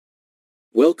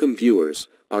Welcome viewers,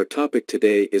 our topic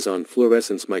today is on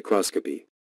fluorescence microscopy.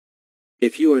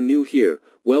 If you are new here,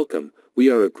 welcome. We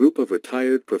are a group of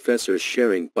retired professors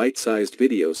sharing bite-sized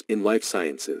videos in life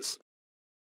sciences.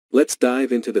 Let's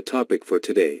dive into the topic for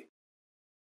today.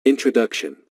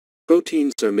 Introduction.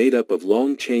 Proteins are made up of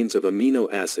long chains of amino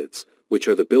acids, which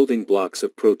are the building blocks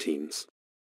of proteins.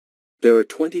 There are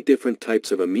 20 different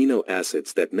types of amino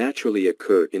acids that naturally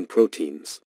occur in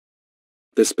proteins.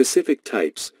 The specific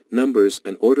types, numbers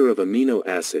and order of amino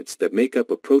acids that make up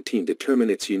a protein determine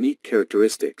its unique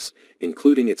characteristics,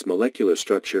 including its molecular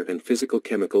structure and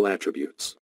physical-chemical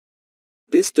attributes.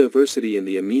 This diversity in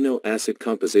the amino acid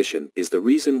composition is the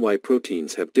reason why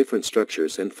proteins have different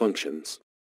structures and functions.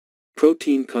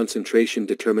 Protein concentration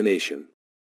determination.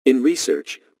 In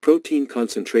research, protein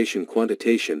concentration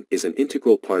quantitation is an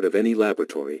integral part of any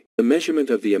laboratory. The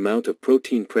measurement of the amount of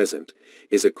protein present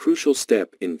is a crucial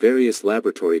step in various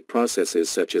laboratory processes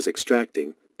such as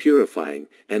extracting, purifying,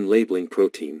 and labeling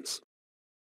proteins.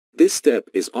 This step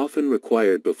is often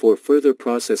required before further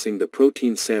processing the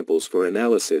protein samples for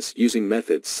analysis using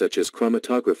methods such as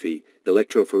chromatography,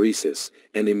 electrophoresis,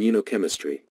 and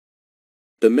immunochemistry.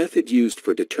 The method used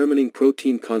for determining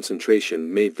protein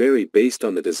concentration may vary based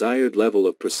on the desired level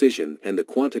of precision and the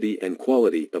quantity and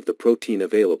quality of the protein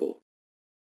available.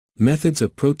 Methods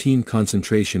of protein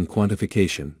concentration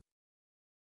quantification.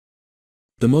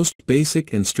 The most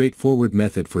basic and straightforward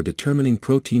method for determining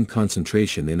protein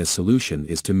concentration in a solution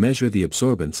is to measure the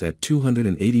absorbance at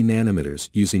 280 nanometers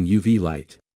using UV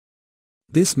light.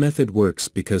 This method works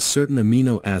because certain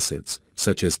amino acids,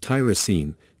 such as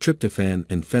tyrosine, tryptophan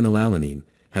and phenylalanine,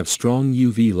 have strong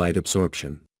UV light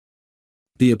absorption.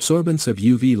 The absorbance of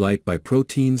UV light by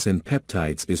proteins and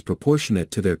peptides is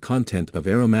proportionate to their content of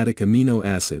aromatic amino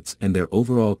acids and their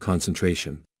overall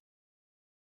concentration.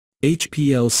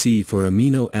 HPLC for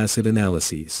amino acid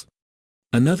analyses.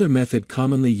 Another method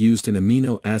commonly used in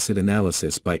amino acid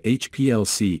analysis by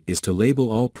HPLC is to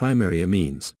label all primary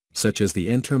amines, such as the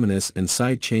N-terminus and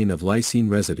side chain of lysine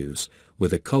residues,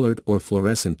 with a colored or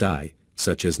fluorescent dye,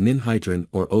 such as ninhydrin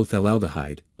or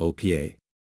O-phthalaldehyde, OPA.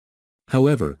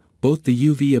 However, both the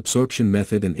UV absorption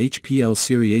method and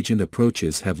HPLC reagent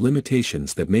approaches have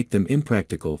limitations that make them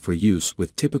impractical for use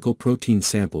with typical protein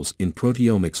samples in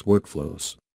proteomics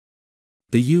workflows.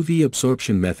 The UV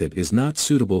absorption method is not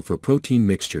suitable for protein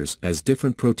mixtures as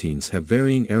different proteins have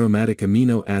varying aromatic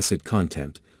amino acid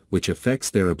content, which affects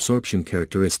their absorption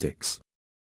characteristics.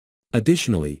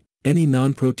 Additionally, any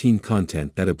non-protein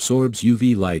content that absorbs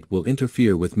UV light will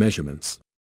interfere with measurements.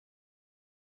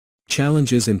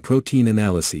 Challenges in protein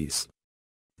analyses.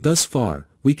 Thus far,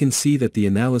 we can see that the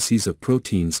analyses of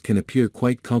proteins can appear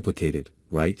quite complicated,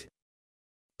 right?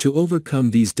 To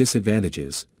overcome these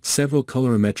disadvantages, several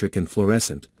colorimetric and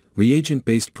fluorescent,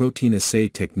 reagent-based protein assay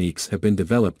techniques have been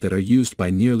developed that are used by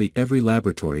nearly every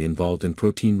laboratory involved in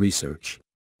protein research.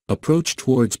 Approach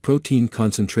towards protein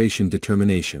concentration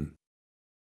determination.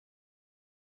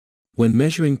 When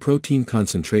measuring protein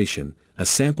concentration, a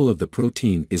sample of the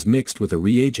protein is mixed with a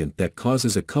reagent that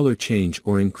causes a color change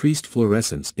or increased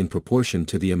fluorescence in proportion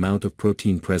to the amount of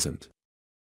protein present.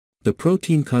 The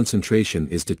protein concentration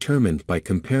is determined by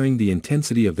comparing the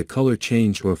intensity of the color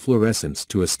change or fluorescence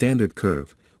to a standard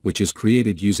curve, which is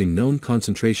created using known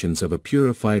concentrations of a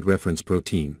purified reference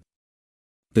protein.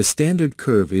 The standard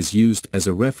curve is used as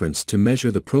a reference to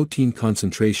measure the protein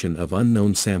concentration of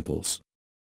unknown samples.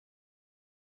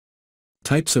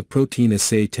 Types of protein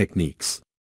assay techniques.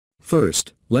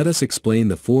 First, let us explain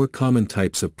the four common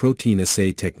types of protein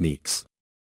assay techniques.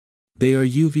 They are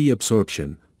UV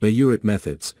absorption, biuret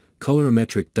methods,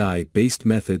 colorimetric dye-based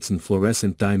methods and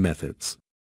fluorescent dye methods.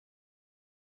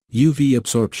 UV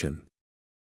absorption.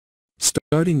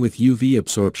 Starting with UV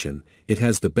absorption, it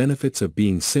has the benefits of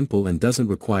being simple and doesn't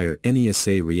require any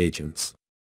assay reagents.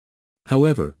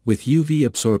 However, with UV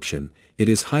absorption, it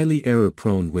is highly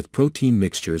error-prone with protein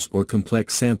mixtures or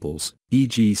complex samples,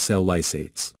 e.g. cell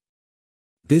lysates.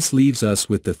 This leaves us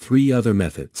with the three other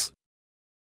methods.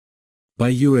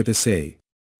 Biuret assay.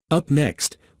 Up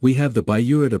next, we have the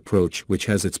biuret approach, which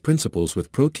has its principles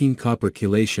with protein copper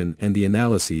chelation, and the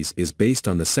analyses is based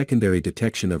on the secondary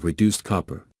detection of reduced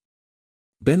copper.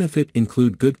 Benefit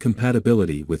include good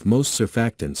compatibility with most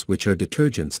surfactants, which are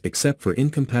detergents, except for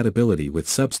incompatibility with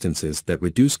substances that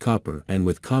reduce copper and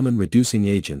with common reducing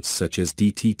agents such as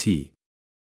DTT.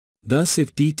 Thus,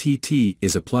 if DTT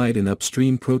is applied in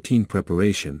upstream protein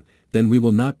preparation, then we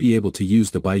will not be able to use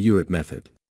the biuret method.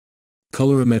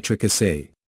 Colorimetric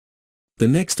assay. The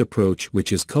next approach,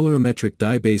 which is colorimetric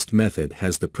dye-based method,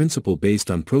 has the principle based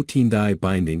on protein dye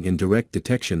binding in direct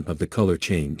detection of the color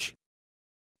change.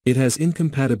 It has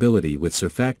incompatibility with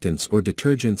surfactants or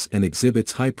detergents and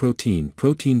exhibits high protein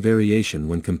variation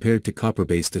when compared to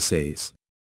copper-based assays.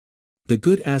 The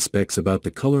good aspects about the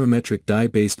colorimetric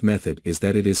dye-based method is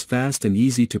that it is fast and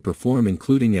easy to perform,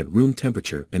 including at room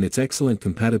temperature, and its excellent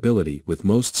compatibility with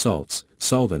most salts,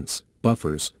 solvents,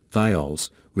 buffers, thiols,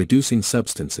 reducing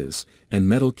substances, and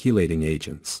metal chelating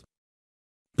agents.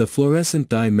 The fluorescent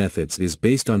dye methods is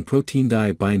based on protein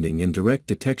dye binding and direct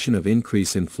detection of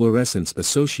increase in fluorescence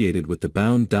associated with the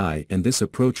bound dye, and this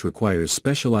approach requires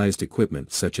specialized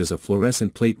equipment such as a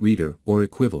fluorescent plate reader or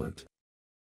equivalent.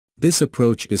 This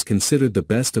approach is considered the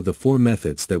best of the four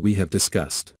methods that we have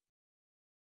discussed.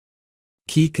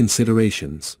 Key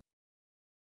considerations: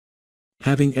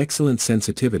 having excellent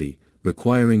sensitivity,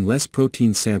 requiring less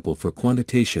protein sample for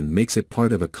quantitation makes it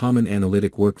part of a common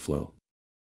analytic workflow.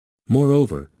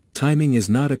 Moreover, timing is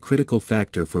not a critical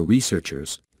factor for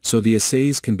researchers, so the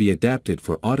assays can be adapted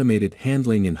for automated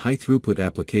handling in high-throughput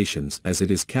applications as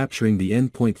it is capturing the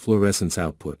endpoint fluorescence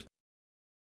output.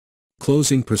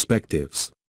 Closing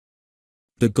perspectives.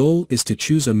 The goal is to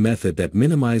choose a method that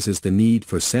minimizes the need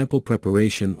for sample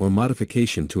preparation or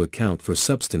modification to account for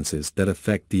substances that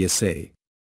affect the assay.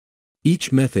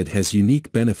 Each method has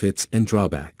unique benefits and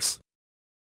drawbacks.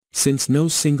 Since no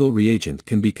single reagent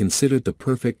can be considered the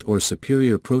perfect or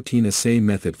superior protein assay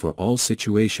method for all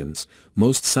situations,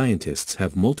 most scientists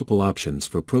have multiple options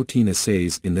for protein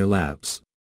assays in their labs.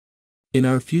 In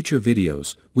our future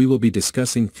videos, we will be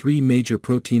discussing three major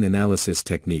protein analysis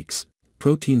techniques: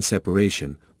 protein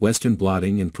separation, Western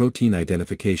blotting, and protein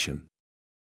identification.